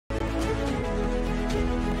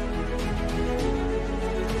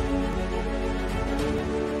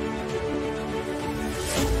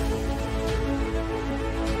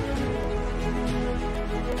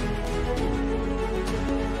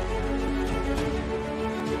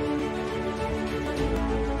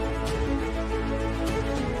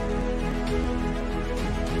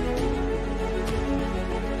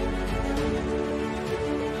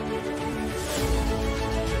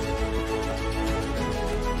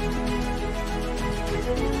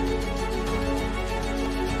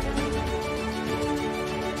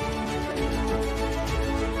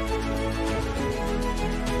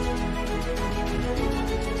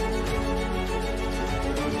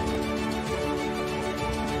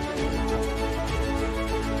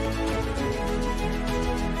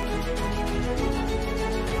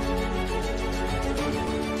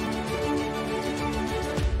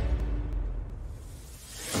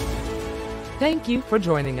Thank you for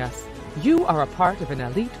joining us. You are a part of an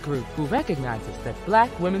elite group who recognizes that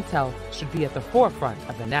Black women's health should be at the forefront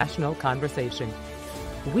of the national conversation.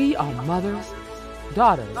 We are mothers,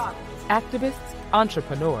 daughters, activists,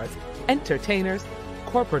 entrepreneurs, entertainers,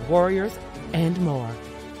 corporate warriors, and more,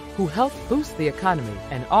 who help boost the economy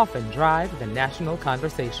and often drive the national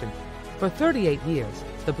conversation. For 38 years,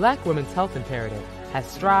 the Black Women's Health Imperative has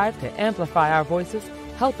strived to amplify our voices,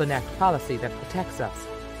 help enact policy that protects us,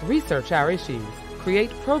 research our issues, create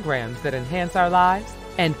programs that enhance our lives,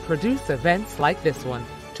 and produce events like this one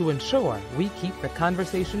to ensure we keep the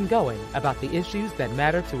conversation going about the issues that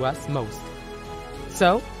matter to us most.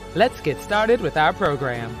 So, let's get started with our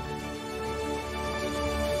program.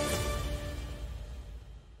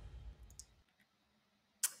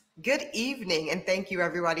 Good evening, and thank you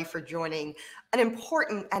everybody for joining an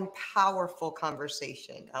important and powerful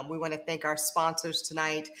conversation. We want to thank our sponsors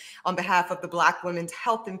tonight. On behalf of the Black Women's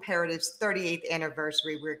Health Imperative's 38th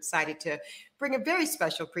anniversary, we're excited to bring a very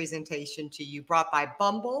special presentation to you, brought by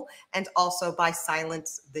Bumble and also by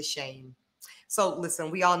Silence the Shame. So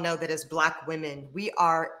listen, we all know that as Black women, we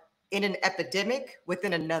are in an epidemic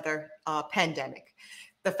within another pandemic.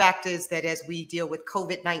 The fact is that as we deal with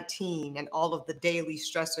COVID-19 and all of the daily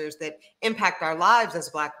stressors that impact our lives as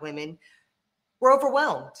Black women, we're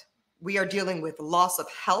overwhelmed. We are dealing with loss of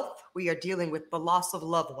health. We are dealing with the loss of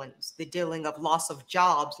loved ones, the dealing of loss of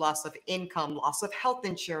jobs, loss of income, loss of health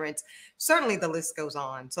insurance. Certainly the list goes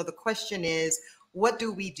on. So the question is, what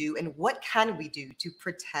do we do and what can we do to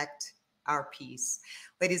protect our peace?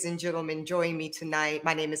 Ladies and gentlemen, joining me tonight,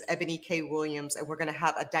 my name is Ebony K. Williams, and we're going to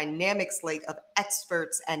have a dynamic slate of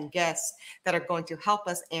experts and guests that are going to help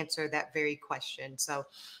us answer that very question. So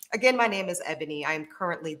again, my name is Ebony. I am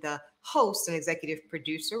currently the host and executive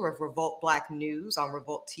producer of Revolt Black News on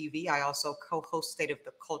Revolt TV. I also co-host State of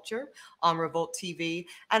the Culture on Revolt TV,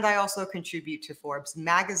 and I also contribute to Forbes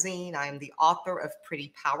magazine. I am the author of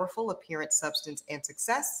Pretty Powerful: Appearance, Substance, and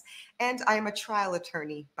Success, and I am a trial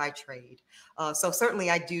attorney by trade. So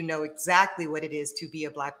certainly I do know exactly what it is to be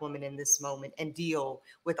a Black woman in this moment and deal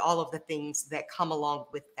with all of the things that come along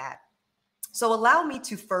with that. So allow me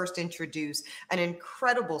to first introduce an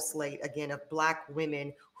incredible slate, again, of Black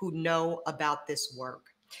women who know about this work.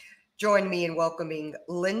 Join me in welcoming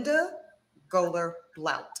Linda Goler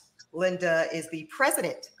Blount. Linda is the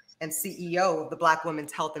president and CEO of the Black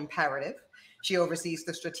Women's Health Imperative. She oversees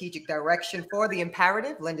the strategic direction for the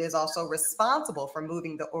Imperative. Linda is also responsible for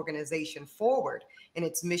moving the organization forward in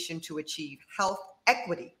its mission to achieve health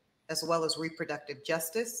equity as well as reproductive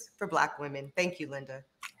justice for Black women. Thank you, Linda.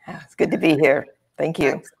 It's good to be here. Thank you.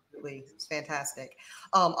 Absolutely. It's fantastic.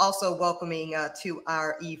 Also welcoming to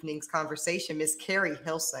our evening's conversation, Miss Carrie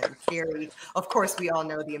Hilson. Carrie, of course, we all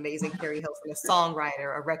know the amazing Carrie Hilson, a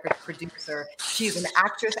songwriter, a record producer. She's an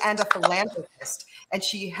actress and a philanthropist, and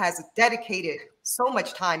she has dedicated so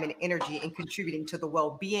much time and energy in contributing to the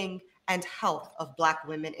well-being and health of Black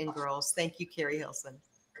women and girls. Thank you, Carrie Hilson.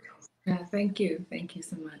 Thank you. Thank you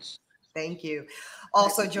so much. Thank you.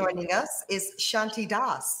 Also joining us is Shanti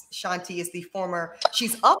Das. Shanti is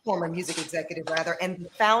she's a former music executive and the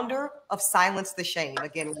founder of Silence the Shame.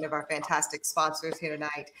 Again, one of our fantastic sponsors here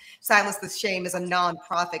tonight. Silence the Shame is a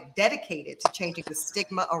nonprofit dedicated to changing the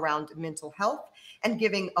stigma around mental health and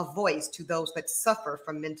giving a voice to those that suffer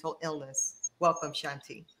from mental illness. Welcome,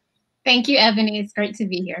 Shanti. Thank you, Ebony. It's great to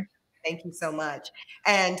be here. Thank you so much.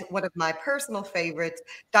 And one of my personal favorites,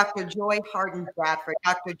 Dr. Joy Harden Bradford.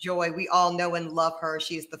 Dr. Joy, we all know and love her.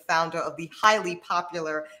 She is the founder of the highly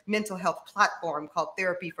popular mental health platform called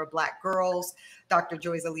Therapy for Black Girls. Dr.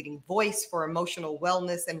 Joy is a leading voice for emotional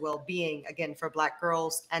wellness and well-being, again, for Black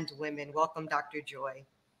girls and women. Welcome, Dr. Joy.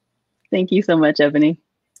 Thank you so much, Ebony.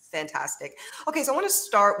 Fantastic. Okay, so I want to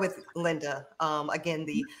start with Linda, again,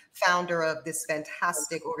 the founder of this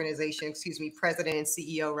fantastic organization, president and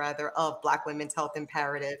CEO, rather, of Black Women's Health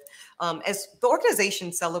Imperative. As the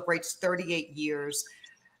organization celebrates 38 years,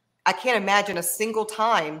 I can't imagine a single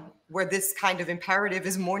time where this kind of imperative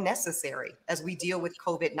is more necessary as we deal with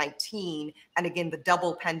COVID-19 and, again, the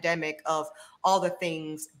double pandemic of all the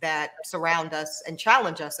things that surround us and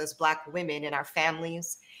challenge us as Black women in our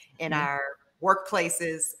families, in our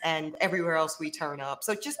workplaces, and everywhere else we turn up.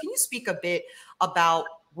 So just can you speak a bit about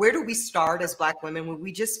where do we start as Black women when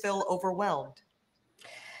we just feel overwhelmed?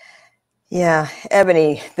 Yeah,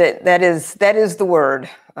 Ebony, that is the word.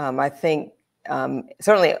 I think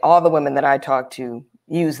certainly all the women that I talk to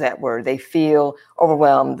use that word. They feel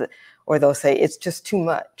overwhelmed, or they'll say it's just too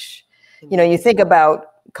much. You know, you think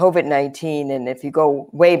about COVID-19, and if you go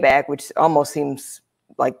way back, which almost seems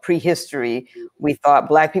like prehistory, we thought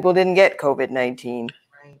Black people didn't get COVID-19.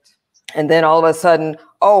 Right. And then all of a sudden,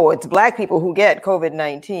 oh, it's Black people who get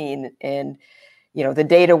COVID-19. And, you know, the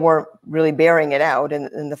data weren't really bearing it out.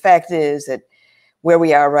 And the fact is that where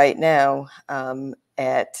we are right now,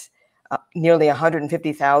 at nearly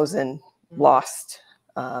 150,000 lost,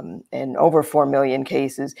 and over 4 million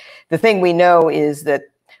cases, the thing we know is that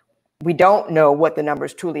we don't know what the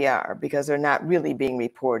numbers truly are because they're not really being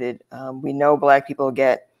reported. We know Black people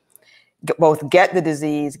both get the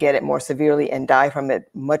disease, get it more severely, and die from it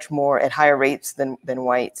much more at higher rates than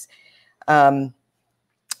whites.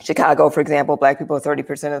 Chicago, for example, Black people are 30%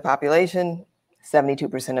 of the population,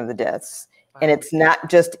 72% of the deaths. Wow. And it's not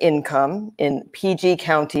just income. In PG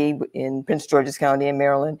County, in Prince George's County in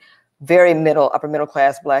Maryland, very upper middle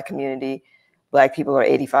class Black community, Black people are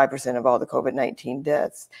 85% of all the COVID-19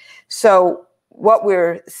 deaths. So what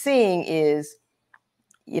we're seeing is,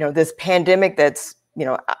 you know, this pandemic that's, you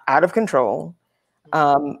know, out of control,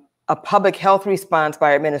 a public health response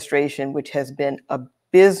by our administration, which has been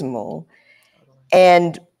abysmal,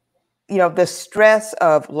 and, you know, the stress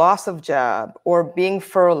of loss of job or being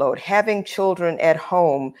furloughed, having children at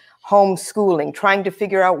home, homeschooling, trying to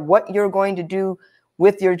figure out what you're going to do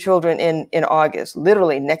with your children in August,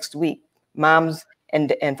 literally next week. Moms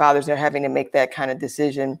and fathers are having to make that kind of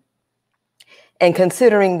decision. And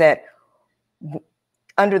considering that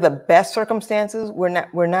under the best circumstances,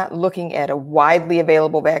 we're not looking at a widely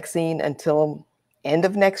available vaccine until end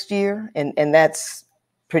of next year. And that's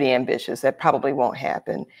pretty ambitious. That probably won't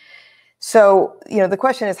happen. So, you know, the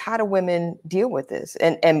question is, how do women deal with this?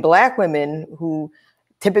 And Black women who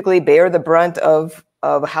typically bear the brunt of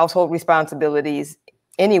household responsibilities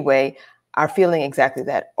anyway, are feeling exactly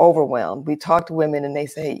that, overwhelmed. We talk to women and they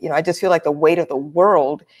say, you know, I just feel like the weight of the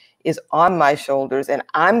world is on my shoulders and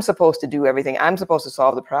I'm supposed to do everything. I'm supposed to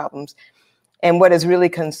solve the problems. And what is really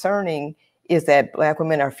concerning is that Black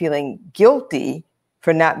women are feeling guilty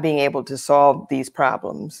for not being able to solve these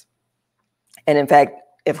problems. And in fact,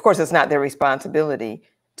 of course, it's not their responsibility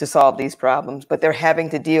to solve these problems, but they're having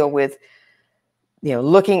to deal with, you know,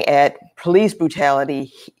 looking at police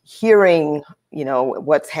brutality, hearing, you know,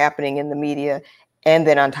 what's happening in the media, and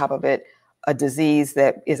then on top of it, a disease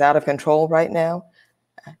that is out of control right now.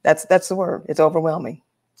 That's the word. It's overwhelming.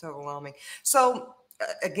 It's overwhelming. So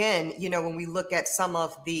again, you know, when we look at some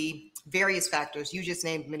of the various factors, you just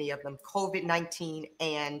named many of them, COVID-19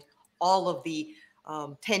 and all of the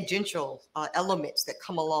tangential elements that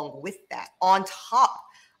come along with that, on top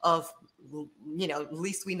of, you know, at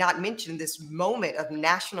least we not mention this moment of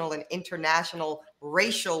national and international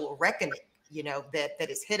racial reckoning, you know, that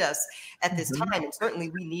has hit us at this time. And certainly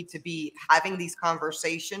we need to be having these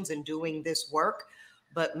conversations and doing this work.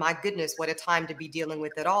 But my goodness, what a time to be dealing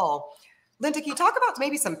with it all. Linda, can you talk about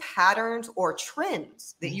maybe some patterns or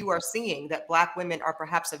trends that you are seeing that Black women are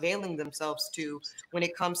perhaps availing themselves to when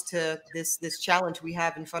it comes to this challenge we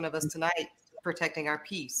have in front of us tonight, protecting our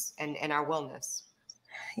peace and our wellness?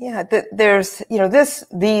 Yeah, there's, you know,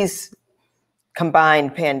 these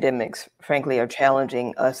combined pandemics, frankly, are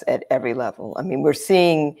challenging us at every level. I mean, we're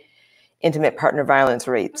seeing intimate partner violence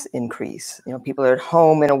rates increase. You know, people are at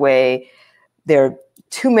home in a way. There are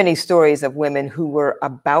too many stories of women who were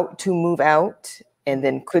about to move out and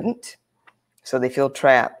then couldn't, so they feel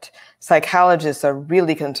trapped. Psychologists are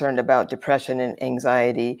really concerned about depression and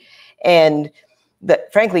anxiety, and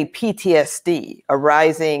frankly, PTSD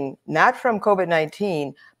arising not from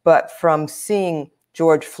COVID-19, but from seeing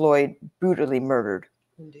George Floyd brutally murdered.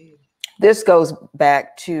 Indeed. This goes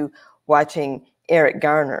back to watching Eric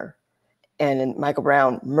Garner and Michael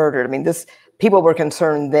Brown murdered. I mean, people were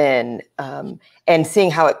concerned then, and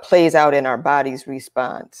seeing how it plays out in our body's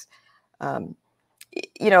response.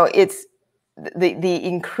 You know, it's the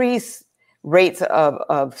increased rates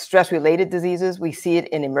of stress-related diseases. We see it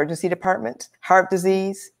in emergency departments, heart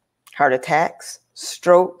disease, heart attacks,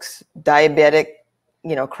 strokes, diabetic,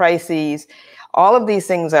 you know, crises. All of these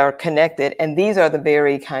things are connected, and these are the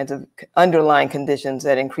very kinds of underlying conditions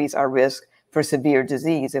that increase our risk for severe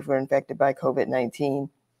disease if we're infected by COVID-19.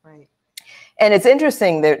 Right. And it's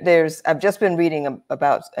interesting that I've just been reading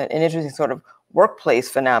about an interesting sort of workplace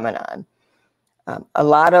phenomenon. A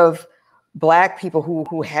lot of Black people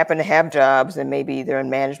who happen to have jobs and maybe they're in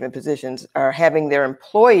management positions are having their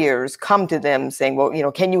employers come to them saying, well, you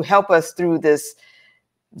know, can you help us through this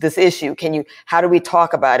issue? How do we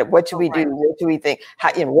talk about it? What should we do? What do we think?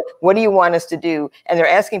 You know, what do you want us to do? And they're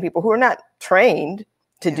asking people who are not trained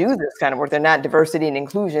to do this kind of work. They're not diversity and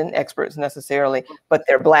inclusion experts necessarily, but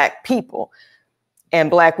they're Black people.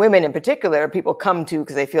 And Black women in particular, people come to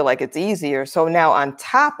because they feel like it's easier. So now on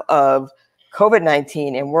top of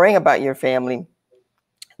COVID-19 and worrying about your family,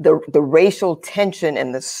 the racial tension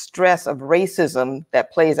and the stress of racism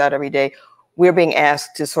that plays out every day, we're being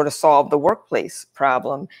asked to sort of solve the workplace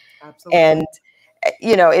problem. Absolutely. And,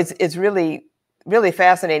 you know, it's really, really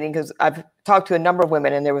fascinating, because I've talked to a number of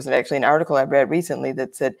women, and there was actually an article I read recently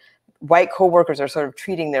that said white coworkers are sort of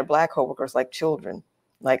treating their Black coworkers like children.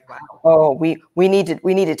 Like, wow. Oh, we need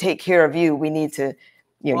to take care of you. We need to,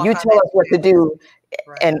 you know, you tell us what to do,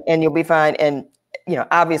 right, and you'll be fine. And, you know,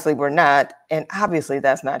 obviously we're not, and obviously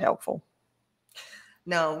that's not helpful.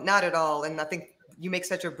 No, not at all. And I think you make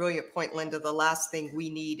such a brilliant point, Linda. The last thing we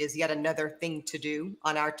need is yet another thing to do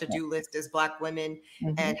on our to-do list as Black women.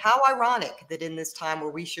 Mm-hmm. And how ironic that in this time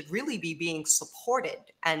where we should really be being supported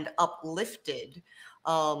and uplifted,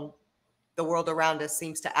 the world around us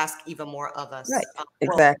seems to ask even more of us. Right.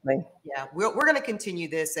 Exactly. Well, yeah, we're going to continue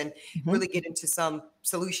this and really get into some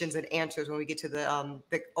solutions and answers when we get to the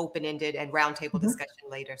open-ended and roundtable discussion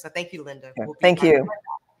later. So thank you, Linda. Okay. Thank you.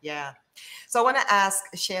 Yeah. So I want to ask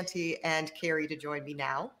Shanti and Carrie to join me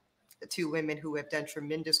now, the two women who have done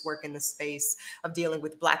tremendous work in the space of dealing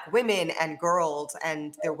with Black women and girls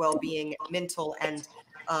and their well-being, mental and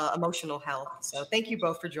emotional health. So thank you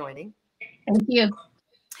both for joining. Thank you.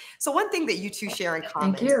 So one thing that you two share in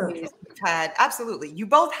common is you've had, absolutely, you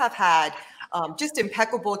both have had just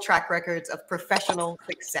impeccable track records of professional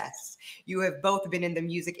success. You have both been in the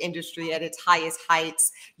music industry at its highest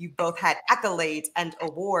heights. You both had accolades and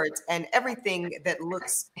awards and everything that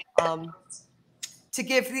looks to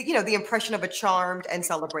give the impression of a charmed and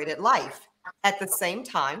celebrated life. At the same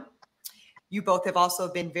time, you both have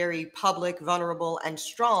also been very public, vulnerable, and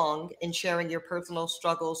strong in sharing your personal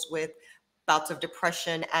struggles with bouts of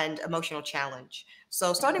depression and emotional challenge.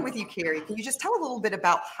 So starting with you, Carrie, can you just tell a little bit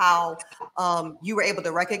about how you were able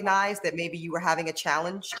to recognize that maybe you were having a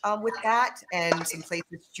challenge with that and some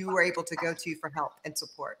places you were able to go to for help and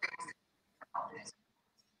support?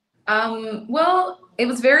 Well, it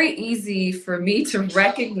was very easy for me to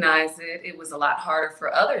recognize it. It was a lot harder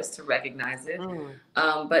for others to recognize it.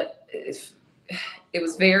 But it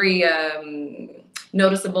was very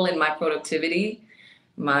noticeable in my productivity,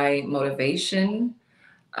 my motivation.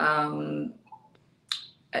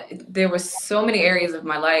 There were so many areas of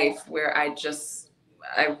my life where I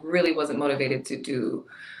really wasn't motivated to do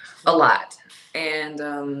a lot.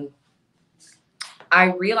 And I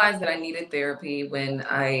realized that I needed therapy when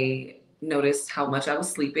I noticed how much I was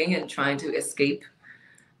sleeping and trying to escape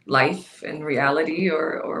life and reality,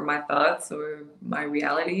 or my thoughts or my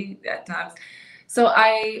reality at times. So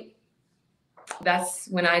that's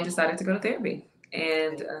when I decided to go to therapy.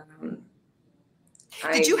 And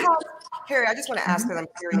did you have, Carrie, I just want to ask, because I'm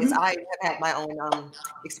curious, I have had my own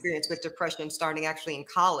experience with depression starting actually in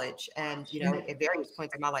college and, at various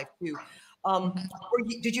points in my life too.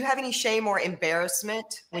 Did you have any shame or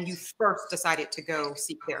embarrassment when you first decided to go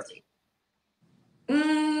seek therapy?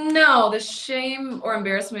 No, the shame or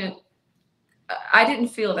embarrassment, I didn't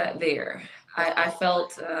feel that there. I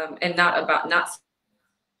felt, and not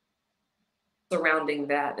surrounding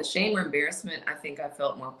that. The shame or embarrassment, I think I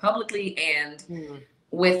felt more publicly and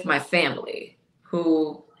with my family,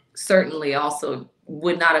 who certainly also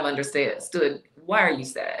would not have understood, why are you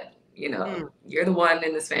sad? You're the one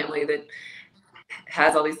in this family that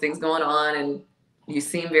has all these things going on and you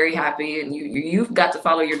seem very happy and you've got to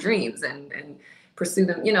follow your dreams and pursue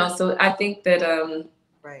them, So I think that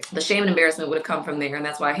the shame and embarrassment would have come from there. And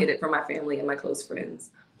that's why I hid it from my family and my close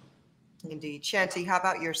friends. Indeed. Shanti, how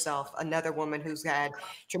about yourself? Another woman who's had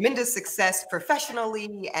tremendous success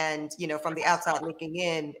professionally and, from the outside looking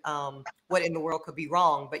in, what in the world could be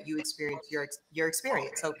wrong, but you experienced your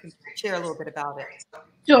experience. So can you share a little bit about it?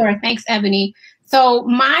 Sure. Thanks, Ebony. So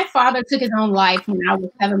my father took his own life when I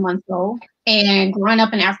was 7 months old, and growing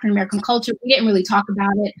up in African-American culture, we didn't really talk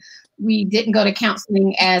about it. We didn't go to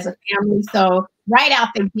counseling as a family. So right out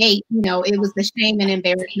the gate, it was the shame and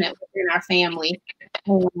embarrassment within our family.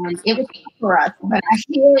 And it was tough for us, but I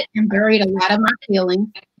hid and buried a lot of my feelings.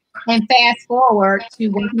 And fast forward to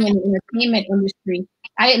working in the entertainment industry,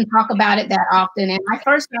 I didn't talk about it that often. And I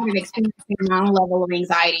first started experiencing my own level of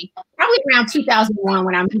anxiety probably around 2001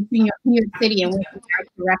 when I moved to New York City and went to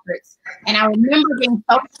Capitol Records. And I remember being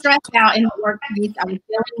so stressed out in the workplace. I was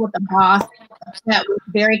dealing with a boss that was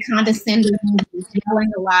very condescending, was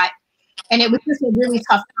yelling a lot. And it was just a really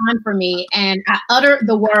tough time for me. And I uttered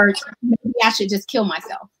the words, maybe I should just kill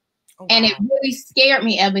myself. Oh, wow. And it really scared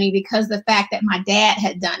me, Ebony, because the fact that my dad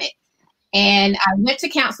had done it. And I went to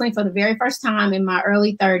counseling for the very first time in my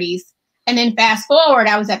early 30s. And then fast forward,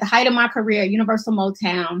 I was at the height of my career at Universal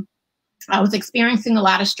Motown. I was experiencing a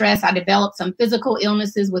lot of stress. I developed some physical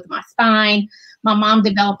illnesses with my spine. My mom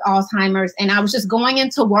developed Alzheimer's, and I was just going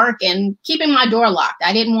into work and keeping my door locked.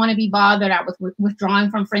 I didn't want to be bothered. I was withdrawing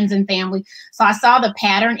from friends and family. So I saw the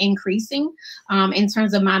pattern increasing in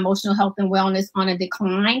terms of my emotional health and wellness on a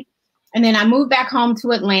decline. And then I moved back home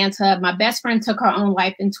to Atlanta. My best friend took her own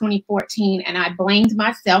life in 2014, and I blamed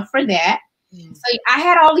myself for that. So I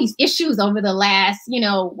had all these issues over the last,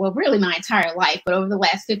 well, really my entire life, but over the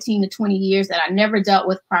last 15 to 20 years that I never dealt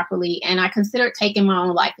with properly. And I considered taking my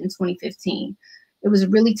own life in 2015. It was a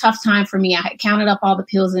really tough time for me. I had counted up all the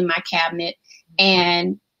pills in my cabinet,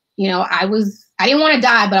 and, I didn't want to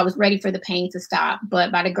die, but I was ready for the pain to stop.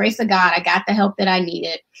 But by the grace of God, I got the help that I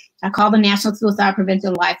needed. I called the National Suicide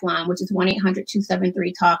Prevention Lifeline, which is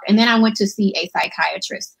 1-800-273-TALK. And then I went to see a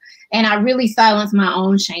psychiatrist. And I really silenced my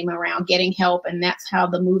own shame around getting help. And that's how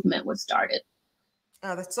the movement was started.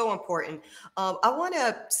 Oh, that's so important. I want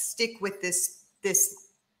to stick with this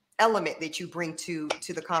element that you bring to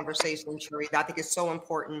the conversation, Sheree. I think is so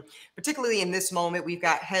important, particularly in this moment. We've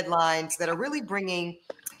got headlines that are really bringing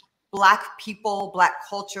Black people, Black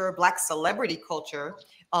culture, Black celebrity culture,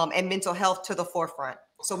 and mental health to the forefront.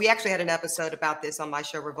 So we actually had an episode about this on my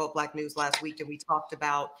show, Revolt Black News, last week, and we talked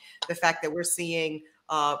about the fact that we're seeing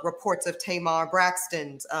reports of Tamar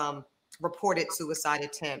Braxton's reported suicide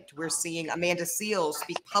attempt. We're seeing Amanda Seales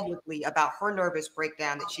speak publicly about her nervous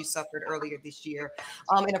breakdown that she suffered earlier this year.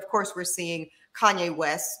 And of course, we're seeing Kanye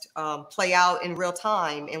West play out in real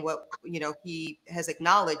time in what he has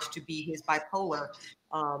acknowledged to be his bipolar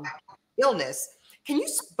illness. Can you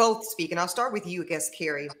both speak? And I'll start with you, I guess,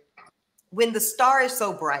 Carrie. When the star is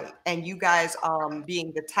so bright, and you guys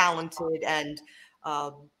being the talented and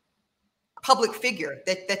public figure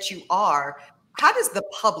that you are, how does the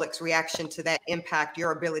public's reaction to that impact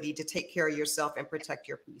your ability to take care of yourself and protect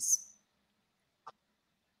your peace?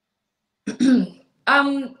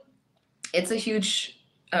 It's a huge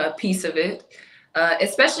piece of it,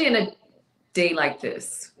 especially in a day like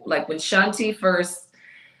this. Like when Shanti first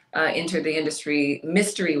entered the industry,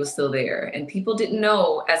 mystery was still there, and people didn't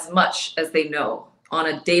know as much as they know on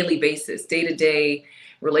a daily basis, day to day,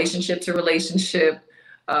 relationship to relationship,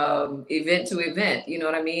 event to event, you know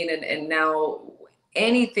what I mean? And now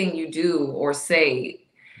anything you do or say,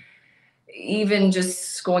 even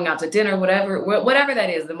just going out to dinner, whatever that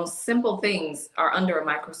is, the most simple things are under a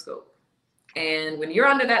microscope. And when you're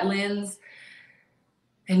under that lens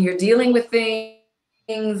and you're dealing with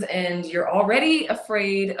things and you're already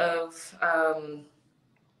afraid of,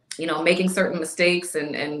 making certain mistakes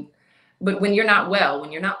but when you're not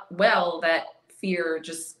well, that fear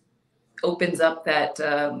just opens up that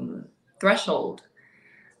threshold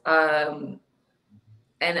and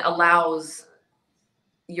allows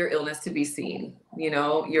your illness to be seen.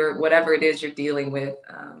 Your whatever it is you're dealing with,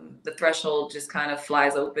 the threshold just kind of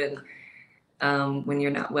flies open when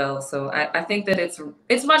you're not well. So I think that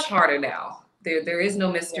it's much harder now. There is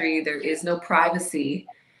no mystery. There is no privacy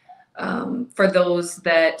for those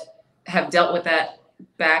that have dealt with that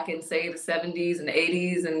back in, say, the 70s and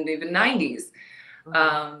 80s and even 90s.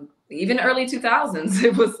 Even early 2000s,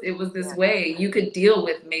 it was this way. You could deal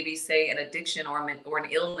with maybe, say, an addiction or an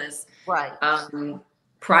illness right.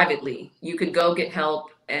 Privately. You could go get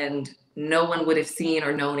help and no one would have seen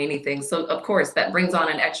or known anything. So of course that brings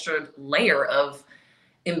on an extra layer of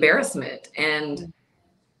embarrassment and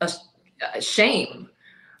a shame.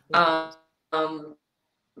 That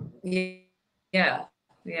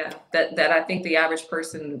I think the average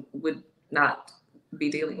person would not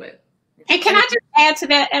be dealing with. And can I just add to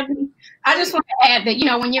that, Ebony? I just want to add that,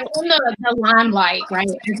 when you're in the limelight, right,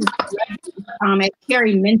 as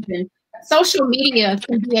Carrie mentioned, social media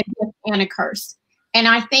can be a gift and a curse. And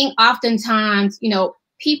I think oftentimes,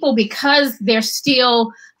 people, because they're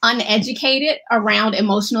still uneducated around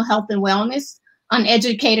emotional health and wellness,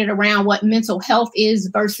 uneducated around what mental health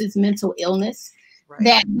is versus mental illness, right,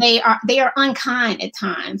 that they are unkind at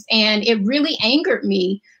times. And it really angered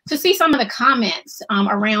me to see some of the comments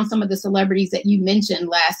around some of the celebrities that you mentioned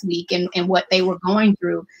last week and what they were going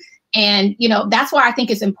through. And, that's why I think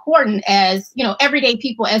it's important as, everyday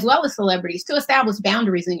people as well as celebrities to establish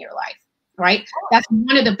boundaries in your life, right? That's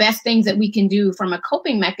one of the best things that we can do from a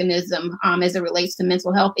coping mechanism as it relates to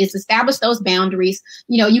mental health is establish those boundaries.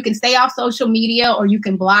 You can stay off social media, or you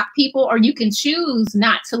can block people, or you can choose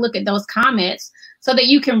not to look at those comments so that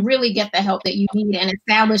you can really get the help that you need and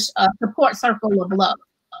establish a support circle of love.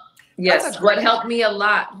 Yes, what helped me a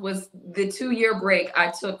lot was the 2-year break I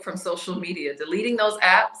took from social media. Deleting those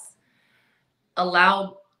apps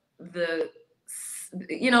allowed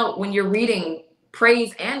when you're reading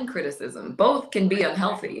praise and criticism, both can be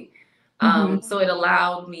unhealthy. So it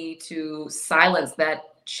allowed me to silence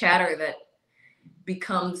that chatter that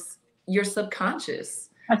becomes your subconscious.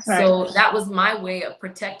 That's right. So that was my way of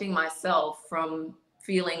protecting myself from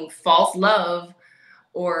feeling false love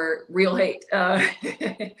or real hate.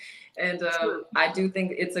 And I do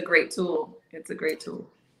think it's a great tool. It's a great tool.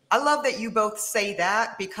 I love that you both say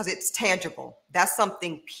that because it's tangible. That's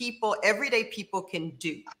something people, everyday people can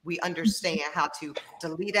do. We understand how to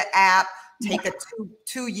delete an app, take a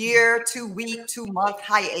two-year, 2-week, 2-month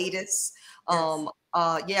hiatus.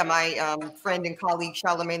 Yeah, my friend and colleague,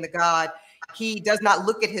 Charlemagne the God, he does not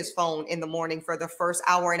look at his phone in the morning for the first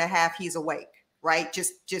hour and a half he's awake, right?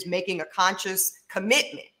 Just making a conscious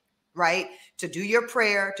commitment, right? To do your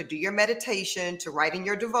prayer, to do your meditation, to write in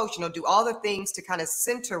your devotional, do all the things to kind of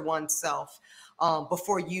center oneself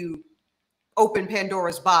before you open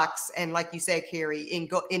Pandora's box. And like you said, Carrie,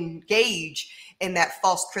 engage in that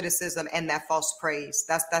false criticism and that false praise.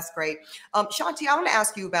 That's great. Shanti, I want to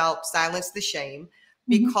ask you about Silence the Shame,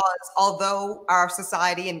 because although our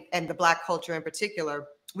society and the Black culture in particular,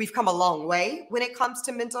 we've come a long way when it comes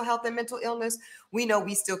to mental health and mental illness, we know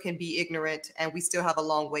we still can be ignorant and we still have a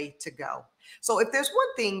long way to go. So if there's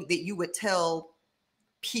one thing that you would tell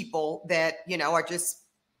people that, you know, are just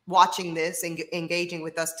watching this and engaging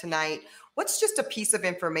with us tonight, what's just a piece of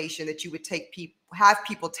information that you would have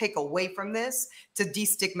people take away from this to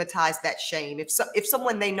destigmatize that shame? If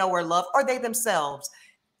someone they know or love, or they themselves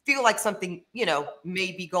feel like something, you know,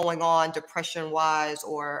 may be going on depression wise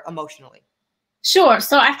or emotionally. Sure.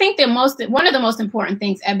 So I think one of the most important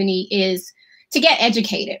things, Ebony, is to get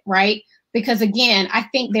educated, right? Because again, I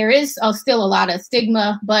think there is still a lot of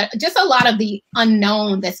stigma, but just a lot of the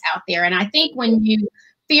unknown that's out there. And I think when you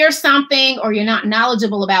fear something or you're not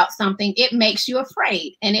knowledgeable about something, it makes you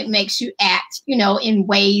afraid and it makes you act, you know, in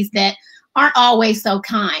ways that aren't always so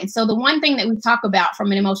kind. So the one thing that we talk about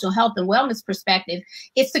from an emotional health and wellness perspective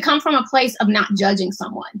is to come from a place of not judging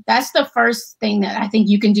someone. That's the first thing that I think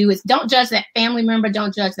you can do, is don't judge that family member,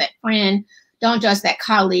 don't judge that friend, don't judge that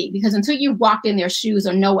colleague, because until you've walked in their shoes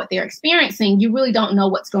or know what they're experiencing, you really don't know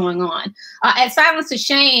what's going on. At Silence the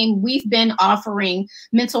Shame, we've been offering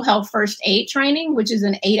mental health first aid training, which is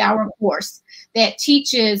an 8-hour course that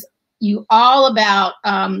teaches you all about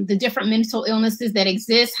the different mental illnesses that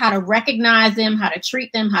exist, how to recognize them, how to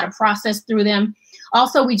treat them, how to process through them.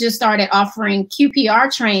 Also, we just started offering QPR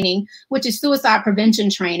training, which is suicide prevention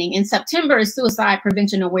training. In September is Suicide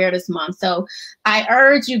Prevention Awareness Month. So I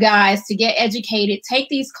urge you guys to get educated, take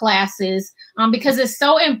these classes, because it's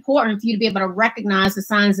so important for you to be able to recognize the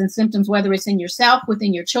signs and symptoms, whether it's in yourself,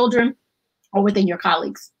 within your children, or within your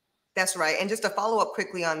colleagues. That's right. And just to follow up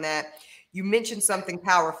quickly on that, you mentioned something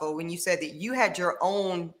powerful when you said that you had your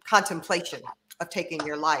own contemplation of taking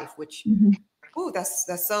your life, which, ooh, that's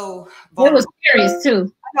so vulnerable. It was serious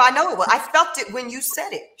too. I know it was. I felt it when you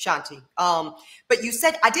said it, Shanti. But you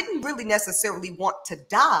said, I didn't really necessarily want to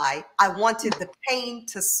die. I wanted the pain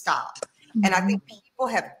to stop. And I think people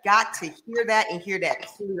have got to hear that and hear that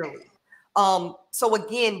clearly. So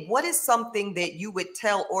again, what is something that you would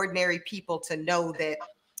tell ordinary people to know that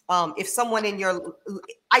if someone in your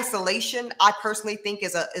isolation, I personally think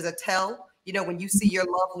is a tell, you know, when you see your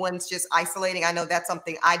loved ones just isolating. I know that's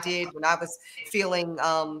something I did when I was feeling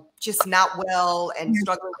just not well and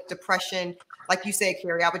struggling with depression. Like you said,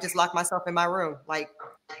 Carrie, I would just lock myself in my room, like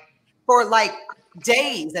for like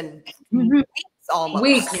days and weeks almost.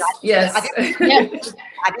 Weeks, you know, yes.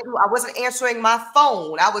 I wasn't answering my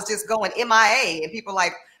phone. I was just going MIA, and people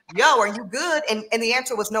like, yo, are you good? And the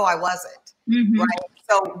answer was no, I wasn't. Right.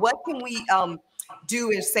 So what can we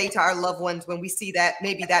do and say to our loved ones when we see that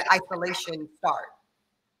maybe that isolation start?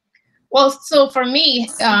 Well, so for me,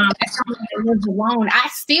 as someone that lives alone, I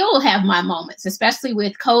still have my moments, especially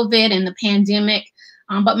with COVID and the pandemic.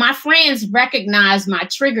 But my friends recognize my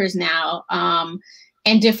triggers now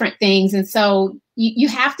and different things. And so you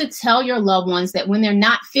have to tell your loved ones that when they're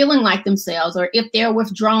not feeling like themselves, or if they're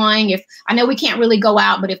withdrawing, I know we can't really go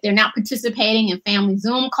out, but if they're not participating in family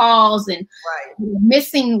Zoom calls and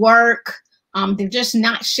missing work, they're just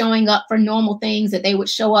not showing up for normal things that they would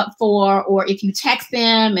show up for, or if you text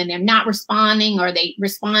them and they're not responding or they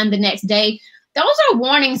respond the next day, those are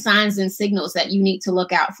warning signs and signals that you need to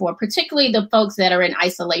look out for, particularly the folks that are in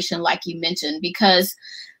isolation, like you mentioned, because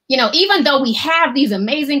you know, even though we have these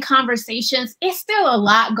amazing conversations, it's still a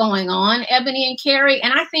lot going on, Ebony and Carrie.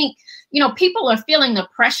 And I think, you know, people are feeling the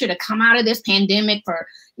pressure to come out of this pandemic for,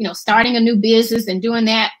 you know, starting a new business and doing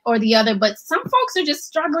that or the other. But some folks are just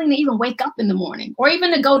struggling to even wake up in the morning or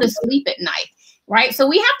even to go to sleep at night, right? So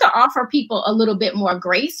we have to offer people a little bit more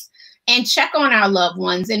grace and check on our loved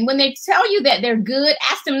ones. And when they tell you that they're good,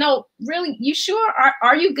 ask them, no, really, you sure?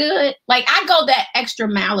 Are you good? Like, I go that extra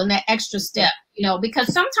mile and that extra step, you know,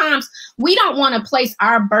 because sometimes we don't want to place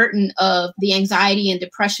our burden of the anxiety and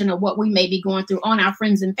depression of what we may be going through on our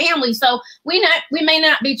friends and family. So we may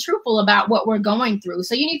not be truthful about what we're going through.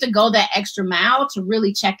 So you need to go that extra mile to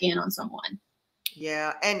really check in on someone.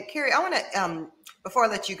 Yeah. And Carrie, I want to, before I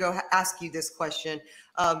let you go, ask you this question.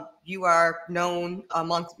 You are known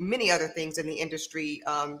amongst many other things in the industry.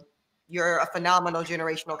 You're a phenomenal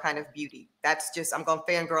generational kind of beauty. That's just, I'm going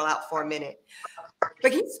to fangirl out for a minute.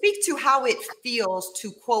 But can you speak to how it feels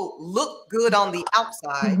to, quote, look good on the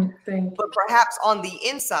outside, but perhaps on the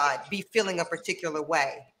inside be feeling a particular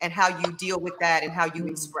way, and how you deal with that and how you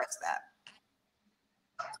express that?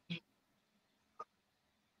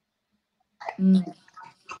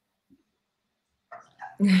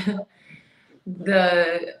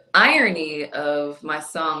 The irony of my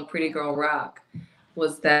song Pretty Girl Rock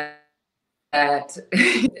was that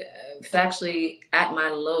it's actually at my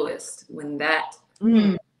lowest when that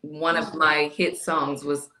one of my hit songs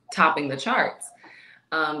was topping the charts.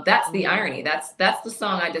 That's the irony. That's the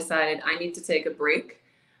song I decided I need to take a break.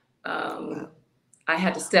 I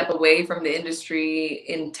had to step away from the industry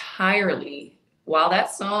entirely while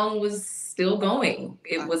that song was still going.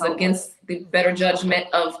 It was against the better judgment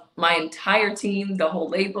of my entire team, the whole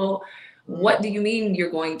label. What do you mean you're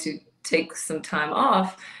going to take some time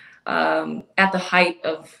off at the height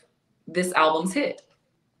of this album's hit?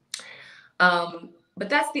 But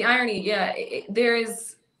that's the irony. Yeah, there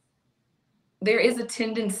is a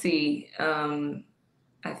tendency,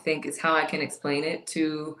 I think is how I can explain it,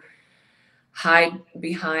 to hide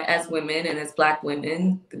behind, as women and as Black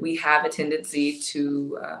women, we have a tendency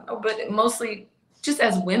to, but mostly just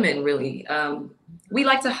as women, really, we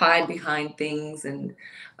like to hide behind things and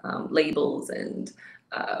labels and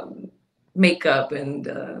makeup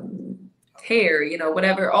and hair, you know,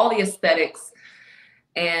 whatever, all the aesthetics.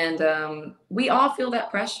 And we all feel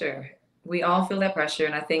that pressure. We all feel that pressure.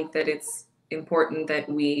 And I think that it's important that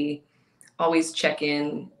we always check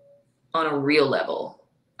in on a real level.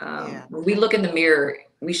 When we look in the mirror,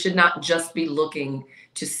 we should not just be looking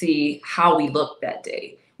to see how we look that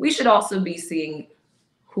day. We should also be seeing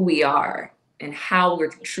who we are and how we're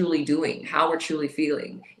truly doing, how we're truly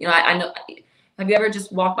feeling. You know, I know, have you ever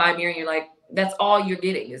just walked by a mirror and you're like, that's all you're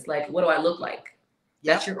getting is like, what do I look like?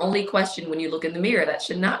 That's your only question when you look in the mirror. That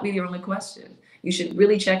should not be your only question. You should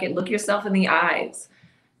really check it, look yourself in the eyes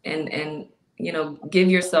and you know, give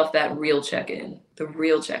yourself that real check-in, the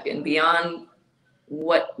real check-in beyond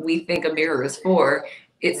what we think a mirror is for.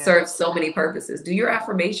 It serves so many purposes. Do your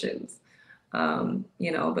affirmations,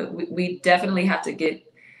 you know, but we definitely have to get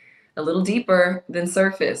a little deeper than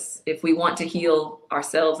surface if we want to heal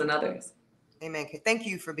ourselves and others. Amen. Thank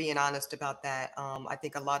you for being honest about that. I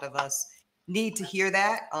think a lot of us need to hear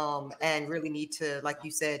that and really need to, like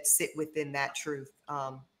you said, sit within that truth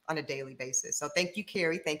on a daily basis. So thank you,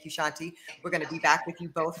 Carrie. Thank you, Shanti. We're going to be back with you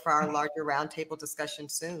both for our larger roundtable discussion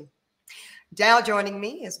soon. Now joining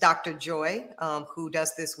me is Dr. Joy, who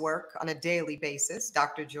does this work on a daily basis.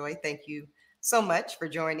 Dr. Joy, thank you so much for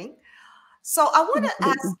joining. So I want to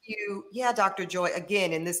ask you, Dr. Joy,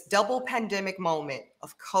 again, in this double pandemic moment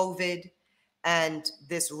of COVID and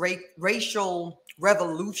this racial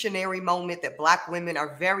revolutionary moment that Black women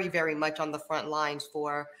are very, very much on the front lines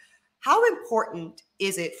for, how important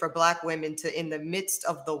is it for Black women to, in the midst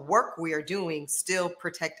of the work we are doing, still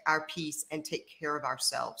protect our peace and take care of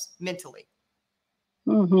ourselves mentally?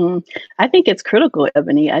 I think it's critical,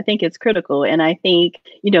 Ebony. I think it's critical. And I think,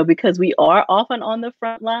 you know, because we are often on the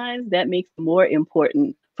front lines, that makes it more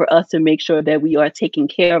important for us to make sure that we are taking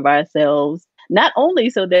care of ourselves, not only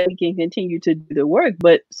so that we can continue to do the work,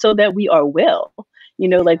 but so that we are well. You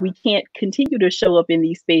know, like we can't continue to show up in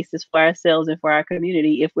these spaces for ourselves and for our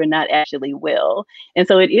community if we're not actually well. And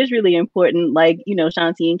so it is really important, like, you know,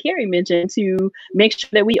 Shanti and Carrie mentioned, to make sure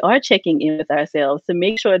that we are checking in with ourselves, to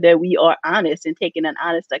make sure that we are honest and taking an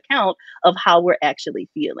honest account of how we're actually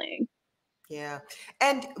feeling. Yeah.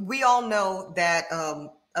 And we all know that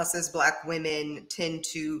us as Black women tend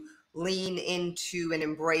to lean into and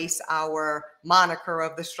embrace our moniker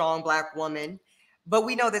of the strong Black woman. But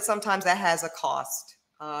we know that sometimes that has a cost.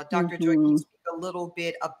 Dr. Joy, can you speak a little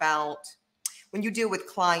bit about when you deal with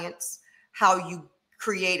clients, how you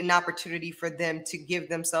create an opportunity for them to give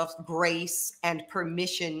themselves grace and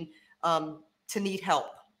permission to need help?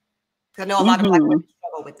 Because I know a lot of Black women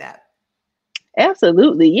struggle with that.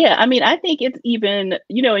 Absolutely. Yeah. I mean, I think it's even,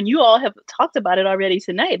 you know, and you all have talked about it already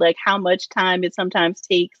tonight, like how much time it sometimes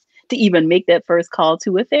takes to even make that first call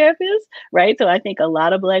to a therapist, right? So I think a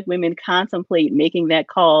lot of Black women contemplate making that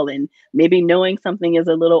call and maybe knowing something is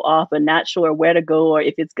a little off but not sure where to go or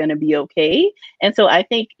if it's going to be okay. And so I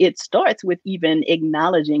think it starts with even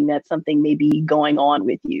acknowledging that something may be going on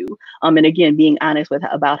with you. And again, being honest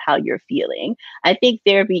about how you're feeling. I think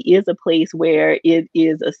therapy is a place where it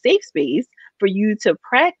is a safe space for you to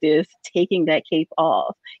practice taking that cape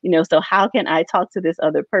off. So how can I talk to this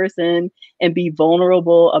other person and be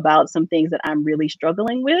vulnerable about some things that I'm really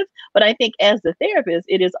struggling with? But I think as the therapist,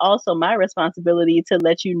 it is also my responsibility to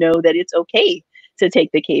let you know that it's okay to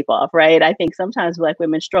take the cape off, right? I think sometimes Black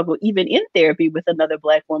women struggle even in therapy with another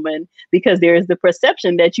Black woman because there is the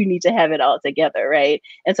perception that you need to have it all together, right?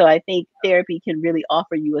 And so I think therapy can really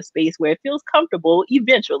offer you a space where it feels comfortable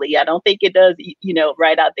eventually. I don't think it does,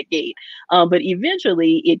 right out the gate. But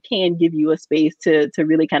eventually it can give you a space to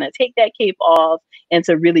really kind of take that cape off and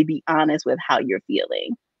to really be honest with how you're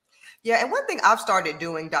feeling. Yeah, and one thing I've started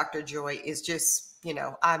doing, Dr. Joy, is just,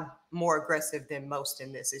 I'm more aggressive than most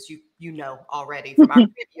in this, as you know already from our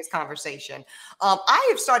previous conversation. I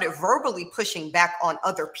have started verbally pushing back on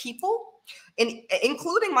other people,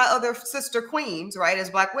 including my other sister queens, right, as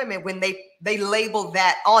Black women, when they label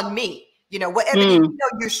that on me. Whatever, we know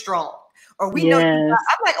you're strong. Or we know I'm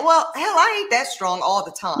like, well, hell, I ain't that strong all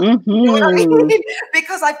the time. You know what I mean?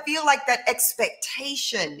 Because I feel like that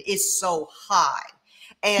expectation is so high.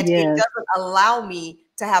 And it doesn't allow me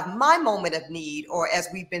to have my moment of need, or as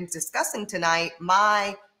we've been discussing tonight,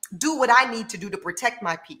 do what I need to do to protect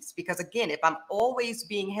my peace. Because again, if I'm always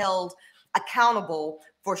being held accountable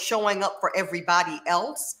for showing up for everybody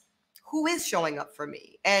else, who is showing up for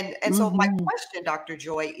me? And so my question, Dr.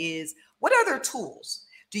 Joy, is what other tools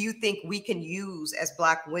do you think we can use as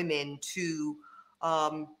Black women to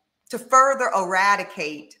further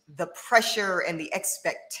eradicate the pressure and the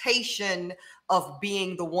expectation of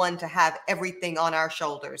being the one to have everything on our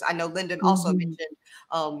shoulders? I know Lyndon also mentioned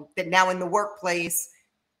that now in the workplace,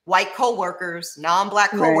 white coworkers,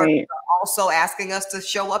 non-Black coworkers are also asking us to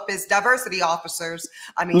show up as diversity officers.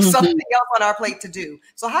 I mean, something else on our plate to do.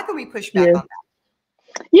 So how can we push back on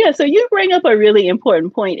that? Yeah, so you bring up a really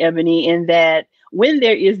important point, Ebony, in that when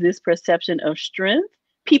there is this perception of strength,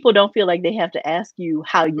 people don't feel like they have to ask you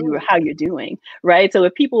how you're doing, right? So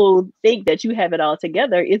if people think that you have it all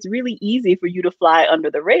together, it's really easy for you to fly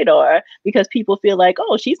under the radar because people feel like,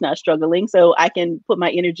 oh, she's not struggling, so I can put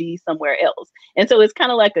my energy somewhere else. And so it's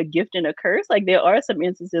kind of like a gift and a curse. Like there are some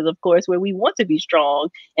instances, of course, where we want to be strong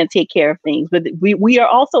and take care of things, but we are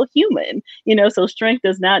also human, so strength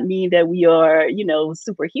does not mean that we are,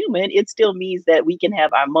 superhuman. It still means that we can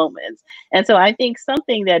have our moments. And so I think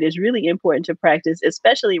something that is really important to practice,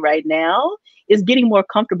 especially right now, is getting more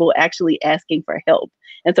comfortable actually asking for help.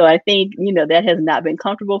 And so I think, that has not been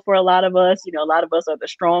comfortable for a lot of us. A lot of us are the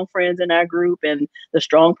strong friends in our group and the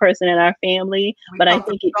strong person in our family. But I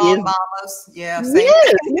think it is mamas. Yeah,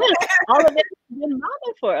 all of that has been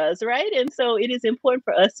modeled for us, right? And so it is important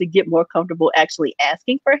for us to get more comfortable actually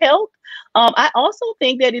asking for help. I also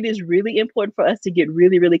think that it is really important for us to get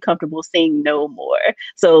really, really comfortable saying no more.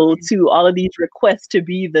 So to all of these requests to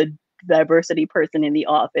be the diversity person in the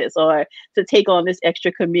office, or to take on this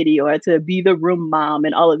extra committee, or to be the room mom,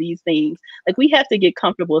 and all of these things, like we have to get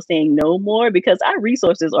comfortable saying no more because our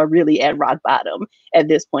resources are really at rock bottom at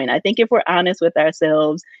this point. I think if we're honest with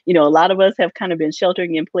ourselves, a lot of us have kind of been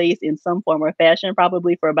sheltering in place in some form or fashion,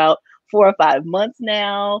 probably for about 4 or 5 months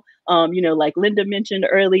now. Like Linda mentioned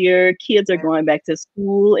earlier, kids are going back to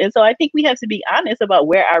school. And so I think we have to be honest about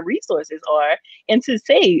where our resources are and to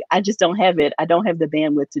say, I just don't have it. I don't have the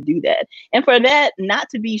bandwidth to do that. And for that not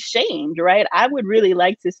to be shamed, right? I would really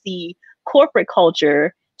like to see corporate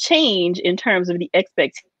culture change in terms of the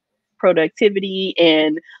expectation productivity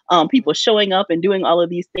and people showing up and doing all of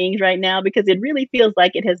these things right now, because it really feels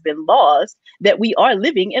like it has been lost that we are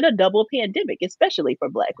living in a double pandemic, especially for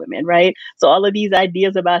Black women, right? So all of these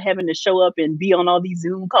ideas about having to show up and be on all these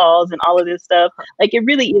Zoom calls and all of this stuff, like it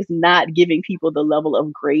really is not giving people the level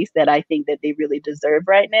of grace that I think that they really deserve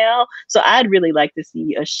right now. So I'd really like to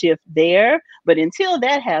see a shift there. But until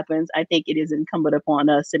that happens, I think it is incumbent upon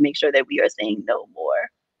us to make sure that we are saying no more.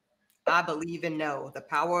 I believe in no, the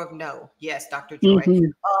power of no. Yes, Dr. Joy.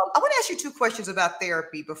 I want to ask you 2 questions about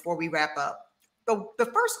therapy before we wrap up. The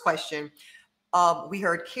first question, we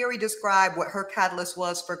heard Carrie describe what her catalyst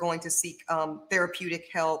was for going to seek therapeutic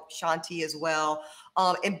help, Shanti as well.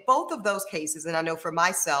 In both of those cases, and I know for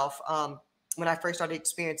myself, when I first started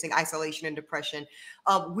experiencing isolation and depression,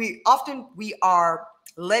 we are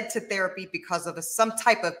led to therapy because of some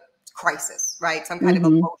type of crisis, right? Some kind of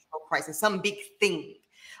emotional crisis, some big thing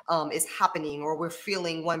is happening, or we're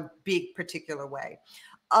feeling one big particular way.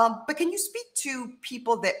 But can you speak to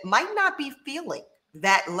people that might not be feeling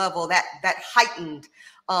that level, that heightened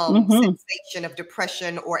sensation of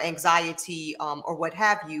depression or anxiety or what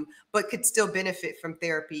have you, but could still benefit from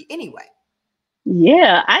therapy anyway?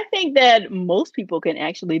 Yeah, I think that most people can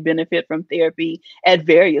actually benefit from therapy at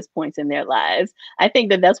various points in their lives. I think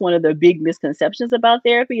that that's one of the big misconceptions about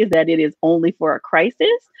therapy is that it is only for a crisis,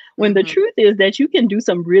 when the truth is that you can do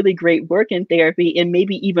some really great work in therapy and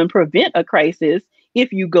maybe even prevent a crisis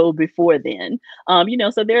if you go before then.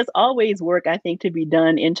 So there's always work, I think, to be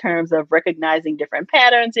done in terms of recognizing different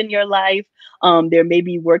patterns in your life. There may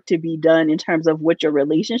be work to be done in terms of what your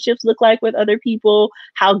relationships look like with other people.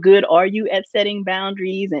 How good are you at setting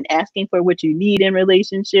boundaries and asking for what you need in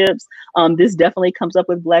relationships? This definitely comes up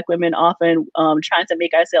with Black women often, trying to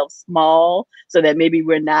make ourselves small so that maybe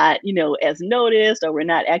we're not, as noticed, or we're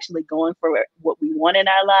not actually going for what we want in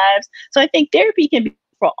our lives. So I think therapy can be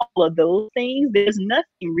for all of those things. There's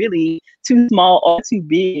nothing really too small or too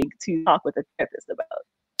big to talk with a therapist about.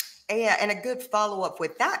 Yeah, and a good follow-up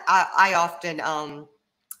with that, I often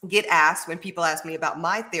get asked when people ask me about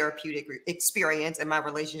my therapeutic experience and my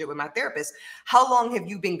relationship with my therapist, how long have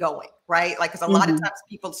you been going, right? Like, because a lot of times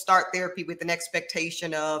people start therapy with an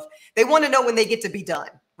expectation of, they want to know when they get to be done,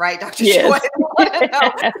 right, Dr. Joy?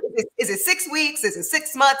 Is it 6 weeks? Is it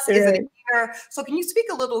 6 months? Is it a year? So can you speak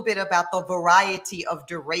a little bit about the variety of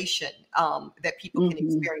duration that people can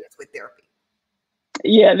experience with therapy?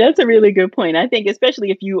 Yeah, that's a really good point. I think especially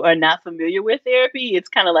if you are not familiar with therapy, it's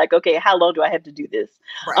kind of like, okay, how long do I have to do this?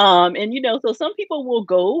 Right. So some people will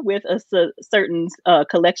go with a certain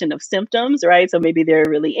collection of symptoms, right? So maybe they're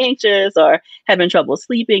really anxious or having trouble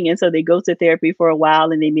sleeping. And so they go to therapy for a while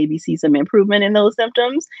and they maybe see some improvement in those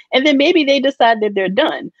symptoms. And then maybe they decide that they're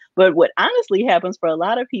done. But what honestly happens for a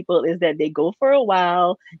lot of people is that they go for a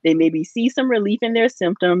while, they maybe see some relief in their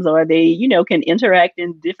symptoms, or they, can interact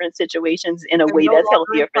in different situations in a way that's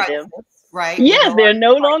healthier for them. Right. Yes, they're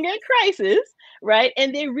no longer in crisis, right?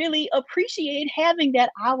 And they really appreciate having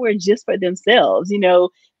that hour just for themselves.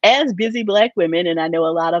 As busy Black women, and I know a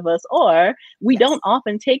lot of us are, we don't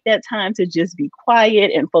often take that time to just be quiet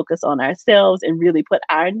and focus on ourselves and really put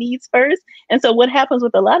our needs first. And so what happens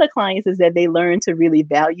with a lot of clients is that they learn to really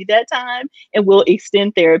value that time and will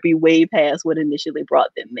extend therapy way past what initially brought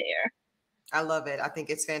them there. I love it. I think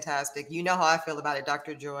it's fantastic. You know how I feel about it,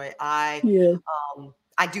 Dr. Joy. I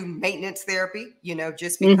do maintenance therapy,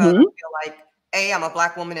 just because I feel like, I'm a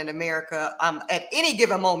Black woman in America. I'm at any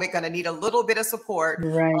given moment going to need a little bit of support.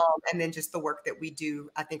 Right. And then just the work that we do,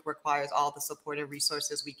 I think, requires all the support and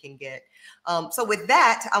resources we can get. So with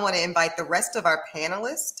that, I want to invite the rest of our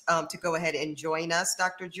panelists to go ahead and join us,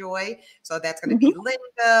 Dr. Joy. So that's going to be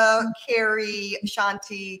Linda, Carrie,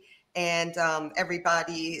 Shanti, and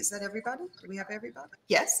everybody. Is that everybody? Do we have everybody?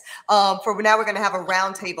 Yes. For now, we're going to have a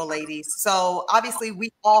roundtable, ladies. So obviously, we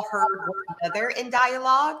all heard one another in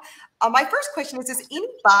dialogue. My first question is, does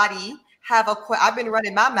anybody have I've been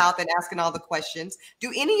running my mouth and asking all the questions.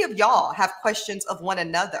 Do any of y'all have questions of one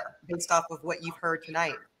another based off of what you've heard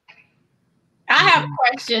tonight? I have a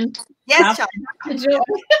question. Yes, Because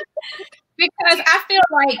I feel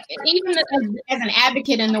like even as an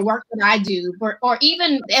advocate in the work that I do, or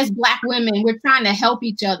even as Black women, we're trying to help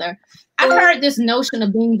each other. I've heard this notion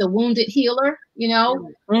of being the wounded healer,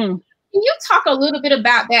 Can you talk a little bit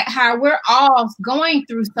about that, how we're all going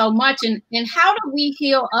through so much, and how do we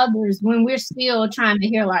heal others when we're still trying to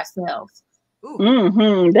heal ourselves?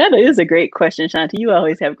 That is a great question, Shanti. You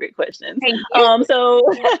always have great questions. So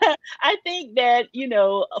I think that,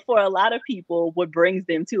 for a lot of people, what brings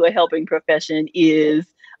them to a helping profession is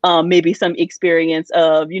maybe some experience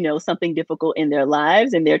of, something difficult in their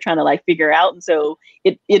lives, and they're trying to figure out. And so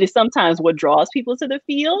it is sometimes what draws people to the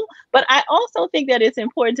field. But I also think that it's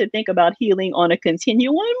important to think about healing on a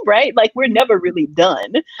continuum, right? Like, we're never really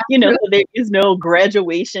done, so there is no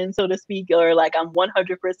graduation, so to speak, or I'm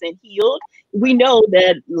 100% healed. We know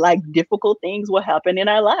that difficult things will happen in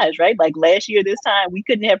our lives, right? Like last year, this time, we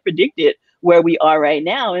couldn't have predicted where we are right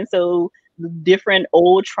now. And so different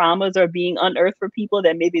old traumas are being unearthed for people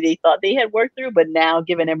that maybe they thought they had worked through, but now,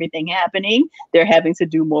 given everything happening, they're having to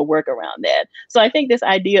do more work around that. So I think this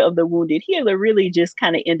idea of the wounded healer really just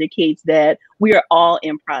kind of indicates that we are all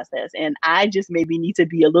in process, and I just maybe need to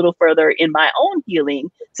be a little further in my own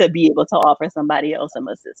healing to be able to offer somebody else some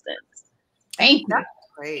assistance. Thank you.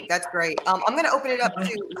 Great. That's great. I'm going to open it up to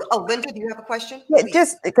Linda. Do you have a question? Yeah,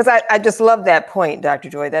 just because I just love that point, Dr.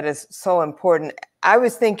 Joy. That is so important. I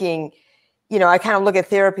was thinking, I kind of look at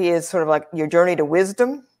therapy as sort of like your journey to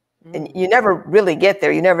wisdom. And you never really get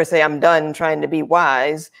there. You never say, I'm done trying to be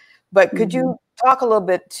wise. But could you talk a little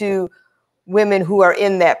bit to women who are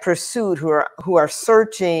in that pursuit, who are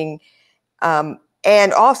searching,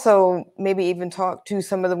 and also maybe even talk to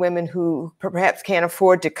some of the women who perhaps can't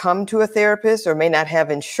afford to come to a therapist or may not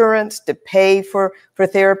have insurance to pay for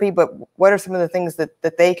therapy, but what are some of the things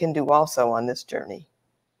that they can do also on this journey?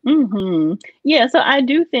 Yeah, so I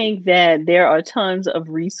do think that there are tons of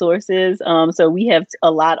resources. So we have a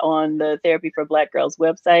lot on the Therapy for Black Girls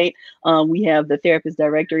website. We have the therapist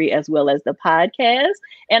directory as well as the podcast.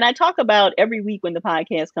 And I talk about every week when the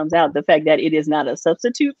podcast comes out, the fact that it is not a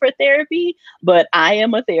substitute for therapy, but I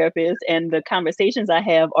am a therapist and the conversations I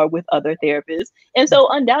have are with other therapists. And so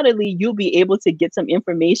undoubtedly, you'll be able to get some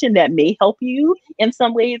information that may help you in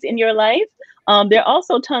some ways in your life. There are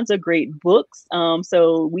also tons of great books.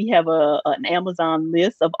 So we have an Amazon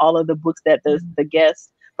list of all of the books that the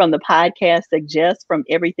guests from the podcast suggest, from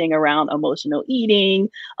everything around emotional eating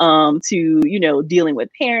to, dealing with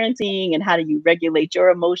parenting and how do you regulate your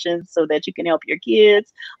emotions so that you can help your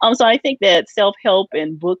kids. So I think that self-help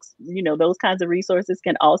and books, those kinds of resources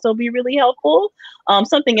can also be really helpful.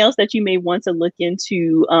 Something else that you may want to look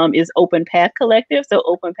into is Open Path Collective. So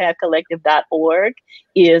openpathcollective.org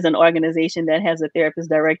is an organization that has a therapist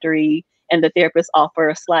directory, and the therapists offer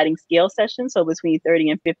a sliding scale session, so between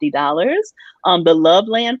 $30 and $50. The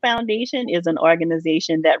Loveland Foundation is an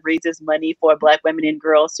organization that raises money for Black women and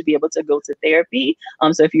girls to be able to go to therapy.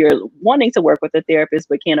 So if you're wanting to work with a therapist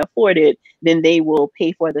but can't afford it, then they will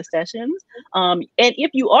pay for the sessions. And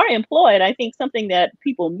if you are employed, I think something that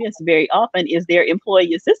people miss very often is their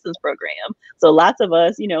employee assistance program. So lots of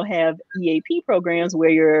us, have EAP programs where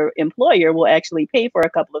your employer will actually pay for a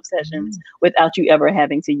couple of sessions without you ever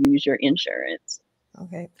having to use your insurance.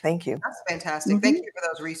 Okay, thank you. That's fantastic. Thank you for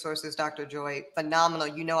those resources, Dr. Joy. Phenomenal.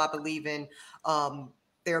 I believe in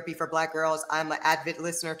Therapy for Black Girls. I'm an avid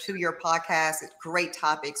listener to your podcast. It's great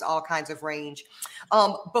topics, all kinds of range.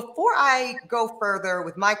 Before I go further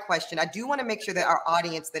with my question, I do want to make sure that our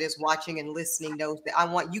audience that is watching and listening knows that I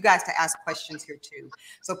want you guys to ask questions here too.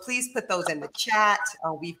 So please put those in the chat.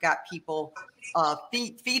 We've got people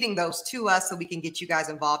feeding those to us so we can get you guys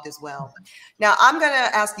involved as well. Now, I'm going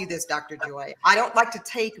to ask you this, Dr. Joy. I don't like to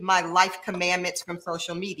take my life commandments from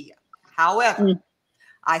social media. However,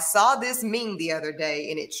 I saw this meme the other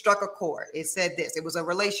day and it struck a chord. It said this. It was a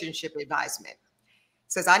relationship advisement.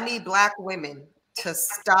 It says, I need Black women to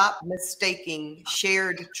stop mistaking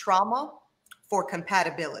shared trauma for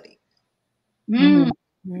compatibility. It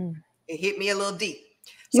hit me a little deep.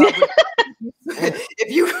 So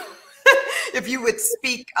if you would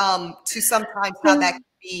speak to sometimes how that can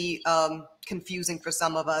be confusing for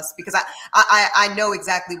some of us, because I know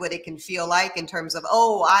exactly what it can feel like in terms of,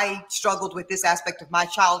 oh, I struggled with this aspect of my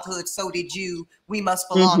childhood, so did you. We must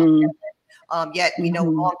belong together. Yet,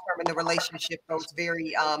 long term in the relationship, those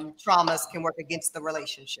very traumas can work against the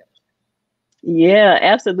relationship. Yeah,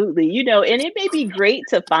 absolutely. And it may be great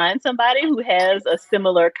to find somebody who has a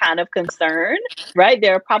similar kind of concern, right?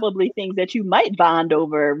 There are probably things that you might bond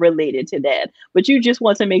over related to that, but you just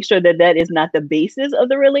want to make sure that that is not the basis of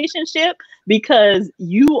the relationship, because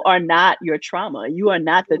you are not your trauma. You are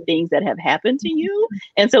not the things that have happened to you.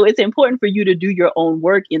 And so it's important for you to do your own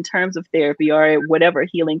work in terms of therapy or whatever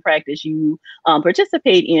healing practice you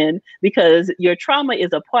participate in, because your trauma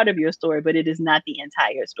is a part of your story, but it is not the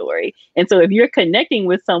entire story. And so if you're connecting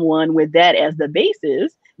with someone with that as the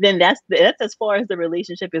basis, then that's as far as the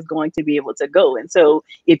relationship is going to be able to go. And so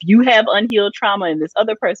if you have unhealed trauma and this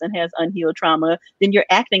other person has unhealed trauma, then you're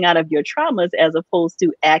acting out of your traumas as opposed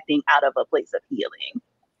to acting out of a place of healing.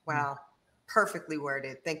 Wow. Perfectly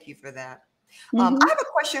worded. Thank you for that. I have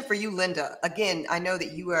a question for you, Linda. Again, I know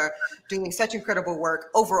that you are doing such incredible work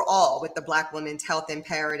overall with the Black Women's Health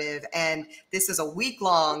Imperative, and this is a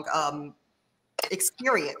week-long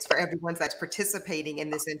experience for everyone that's participating in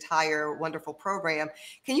this entire wonderful program.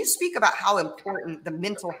 Can you speak about how important the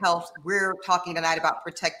mental health, we're talking tonight about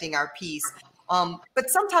protecting our peace, but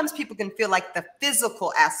sometimes people can feel like the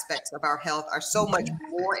physical aspects of our health are so much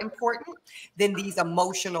more important than these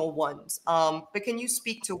emotional ones. But can you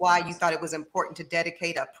speak to why you thought it was important to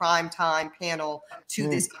dedicate a primetime panel to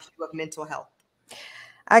this issue of mental health?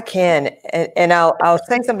 I can, and I'll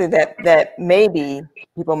say something that maybe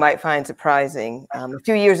people might find surprising. A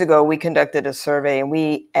few years ago, we conducted a survey and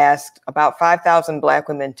we asked about 5,000 Black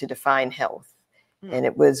women to define health.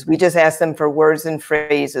 And we just asked them for words and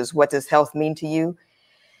phrases. What does health mean to you?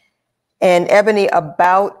 And Ebony,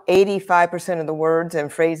 about 85% of the words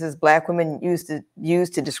and phrases Black women use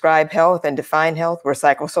to describe health and define health were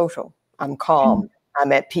psychosocial. I'm calm.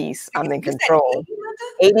 I'm at peace. I'm in control.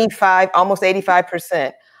 85, almost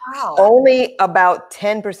 85%. Wow. Only about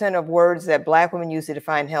 10% of words that Black women use to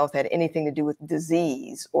define health had anything to do with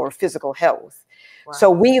disease or physical health. Wow. So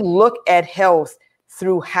we look at health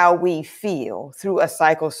through how we feel, through a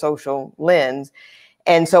psychosocial lens.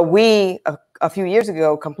 And so we, a few years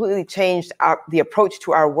ago, completely changed the approach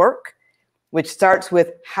to our work, which starts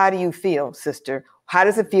with, how do you feel, sister? How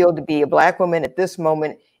does it feel to be a Black woman at this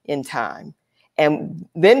moment in time? And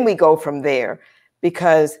then we go from there,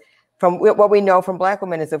 because from what we know from Black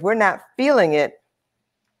women is if we're not feeling it,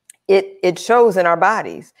 it shows in our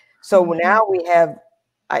bodies. So now we have,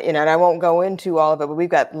 and I won't go into all of it, but we've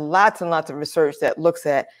got lots and lots of research that looks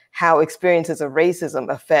at how experiences of racism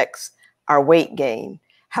affects our weight gain,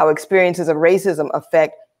 how experiences of racism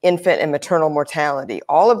affect infant and maternal mortality.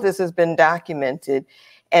 All of this has been documented.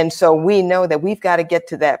 And so we know that we've got to get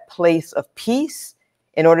to that place of peace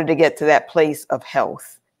in order to get to that place of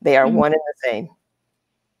health. They are one and the same.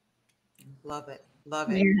 Love it. Love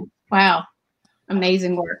it. Yeah. Wow.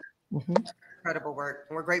 Amazing work. Incredible work.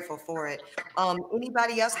 And we're grateful for it.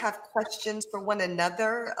 Anybody else have questions for one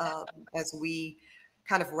another as we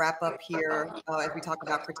kind of wrap up here as we talk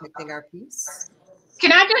about protecting our peace?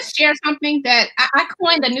 Can I just share something that I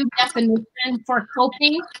coined a new definition for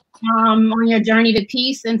coping on your journey to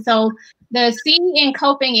peace? And so the C in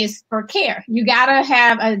coping is for care. You got to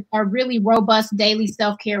have a really robust daily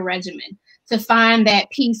self-care regimen to find that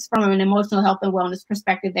peace from an emotional health and wellness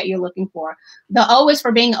perspective that you're looking for. The O is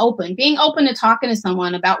for being open to talking to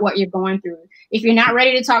someone about what you're going through. If you're not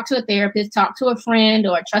ready to talk to a therapist, talk to a friend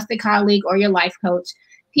or a trusted colleague or your life coach.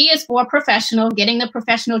 P is for professional, getting the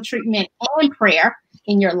professional treatment and prayer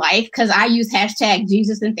in your life, because I use hashtag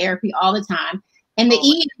Jesus in therapy all the time. And the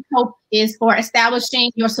E in hope is for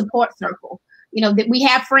establishing your support circle. You know, that we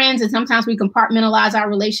have friends and sometimes we compartmentalize our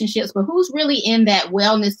relationships, but who's really in that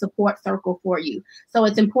wellness support circle for you? So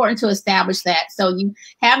it's important to establish that. So you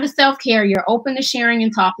have the self-care, you're open to sharing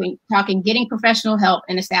and talking, getting professional help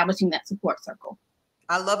and establishing that support circle.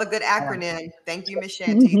 I love a good acronym. Thank you, Ms.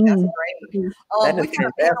 Shanti. That's great. We've got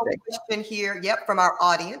a question here, from our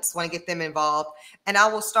audience. Want to get them involved. And I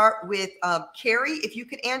will start with Carrie, if you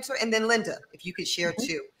could answer, and then Linda, if you could share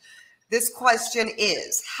too. This question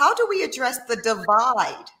is, how do we address the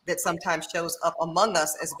divide that sometimes shows up among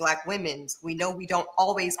us as Black women? We know we don't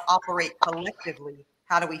always operate collectively.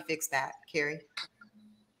 How do we fix that, Carrie?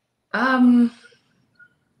 I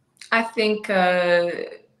think,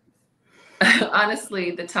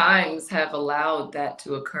 honestly, the times have allowed that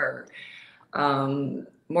to occur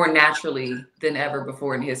more naturally than ever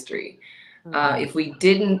before in history. If we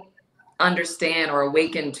didn't understand or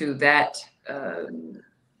awaken to that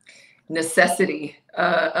necessity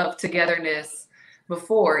of togetherness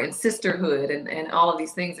before, and sisterhood and all of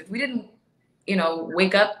these things, if we didn't,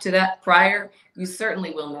 wake up to that prior, you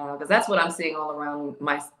certainly will now, because that's what I'm seeing all around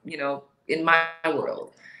my, in my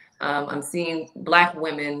world. I'm seeing Black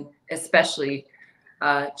women, especially,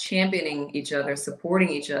 championing each other, supporting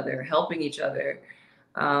each other, helping each other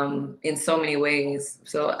in so many ways.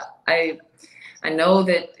 So I know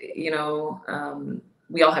that,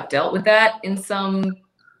 we all have dealt with that in some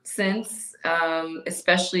sense,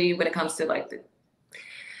 especially when it comes to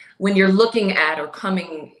when you're looking at or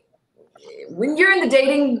when you're in the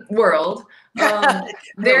dating world,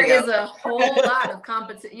 there is a whole lot of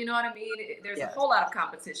competition. You know what I mean? There's a whole lot of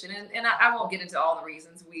competition, and I won't get into all the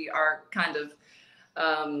reasons. We are kind of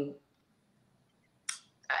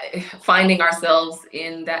finding ourselves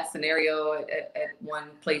in that scenario at one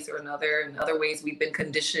place or another. In other ways, we've been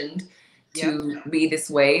conditioned to be this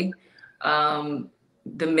way.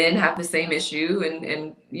 The men have the same issue,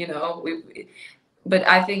 and but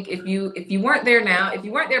I think if you weren't there now, if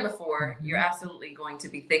you weren't there before, you're absolutely going to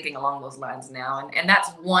be thinking along those lines now. And that's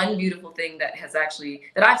one beautiful thing that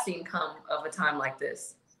I've seen come of a time like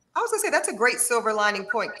this. I was gonna say that's a great silver lining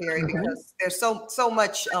point, Carrie, because there's so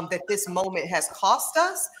much that this moment has cost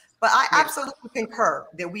us. But I absolutely concur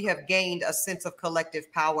that we have gained a sense of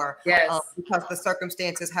collective power because the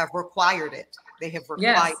circumstances have required it. They have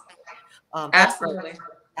required absolutely.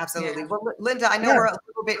 Absolutely. Well, Linda, I know we're a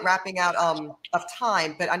little bit wrapping out of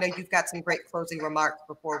time, but I know you've got some great closing remarks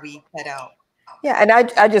before we head out. Yeah, and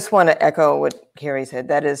I just want to echo what Carrie said.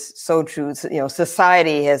 That is so true.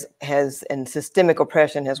 Society has and systemic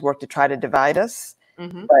oppression has worked to try to divide us.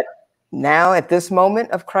 But now at this moment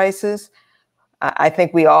of crisis, I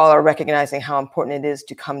think we all are recognizing how important it is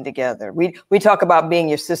to come together. We talk about being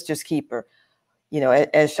your sister's keeper.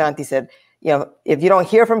 As Shanti said, if you don't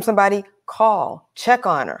hear from somebody, call, check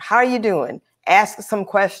on her. How are you doing? Ask some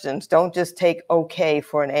questions. Don't just take okay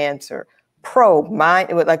for an answer. Probe,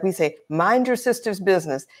 like we say, mind your sister's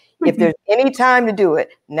business. If there's any time to do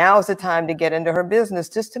it, now is the time to get into her business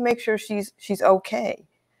just to make sure she's okay.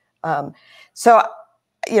 So,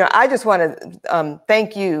 I just want to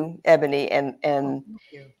thank you, Ebony, and and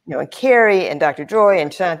Carrie and Dr. Joy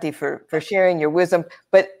and Shanti for sharing your wisdom,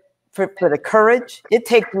 but for the courage. It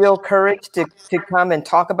takes real courage to come and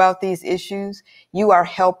talk about these issues. You are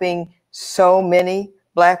helping so many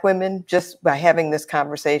Black women just by having this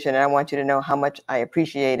conversation, and I want you to know how much I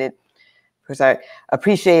appreciate it. Because I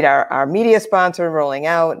appreciate our media sponsor rolling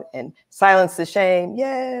out and Silence the Shame,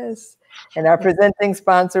 yes, and our presenting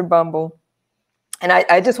sponsor, Bumble. And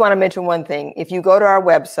I just want to mention one thing. If you go to our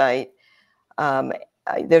website,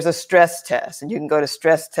 there's a stress test, and you can go to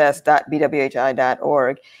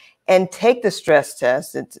stresstest.bwhi.org and take the stress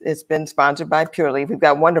test. It's been sponsored by Pure Leaf. We've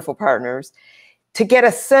got wonderful partners to get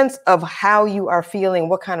a sense of how you are feeling,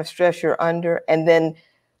 what kind of stress you're under, and then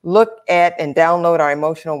look at and download our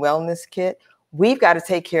emotional wellness kit. We've got to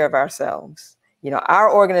take care of ourselves.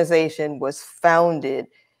 Our organization was founded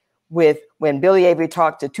when Billie Avery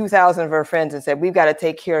talked to 2,000 of her friends and said, we've got to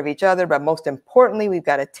take care of each other, but most importantly, we've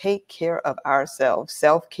got to take care of ourselves.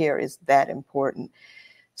 Self-care is that important.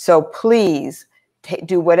 So please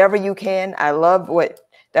do whatever you can. I love what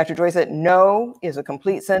Dr. Joy said. No is a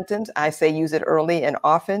complete sentence. I say use it early and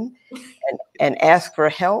often and ask for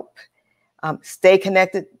help. Stay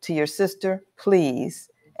connected to your sister, please.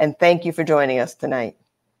 And thank you for joining us tonight.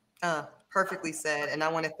 Perfectly said. And I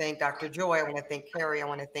want to thank Dr. Joy. I want to thank Carrie. I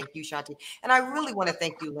want to thank you, Shanti. And I really want to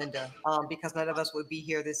thank you, Linda, because none of us would be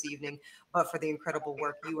here this evening, but for the incredible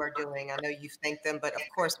work you are doing. I know you've thanked them, but of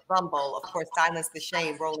course, Bumble, of course, Silence the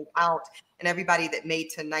Shame rolling out, and everybody that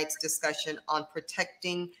made tonight's discussion on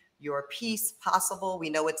protecting your peace possible. We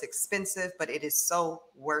know it's expensive, but it is so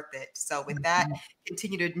worth it. So with that,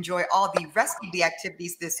 continue to enjoy all the rest of the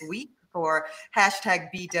activities this week for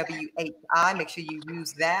 #BWHI. Make sure you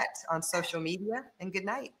use that on social media, and good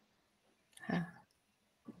night.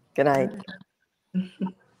 Good night.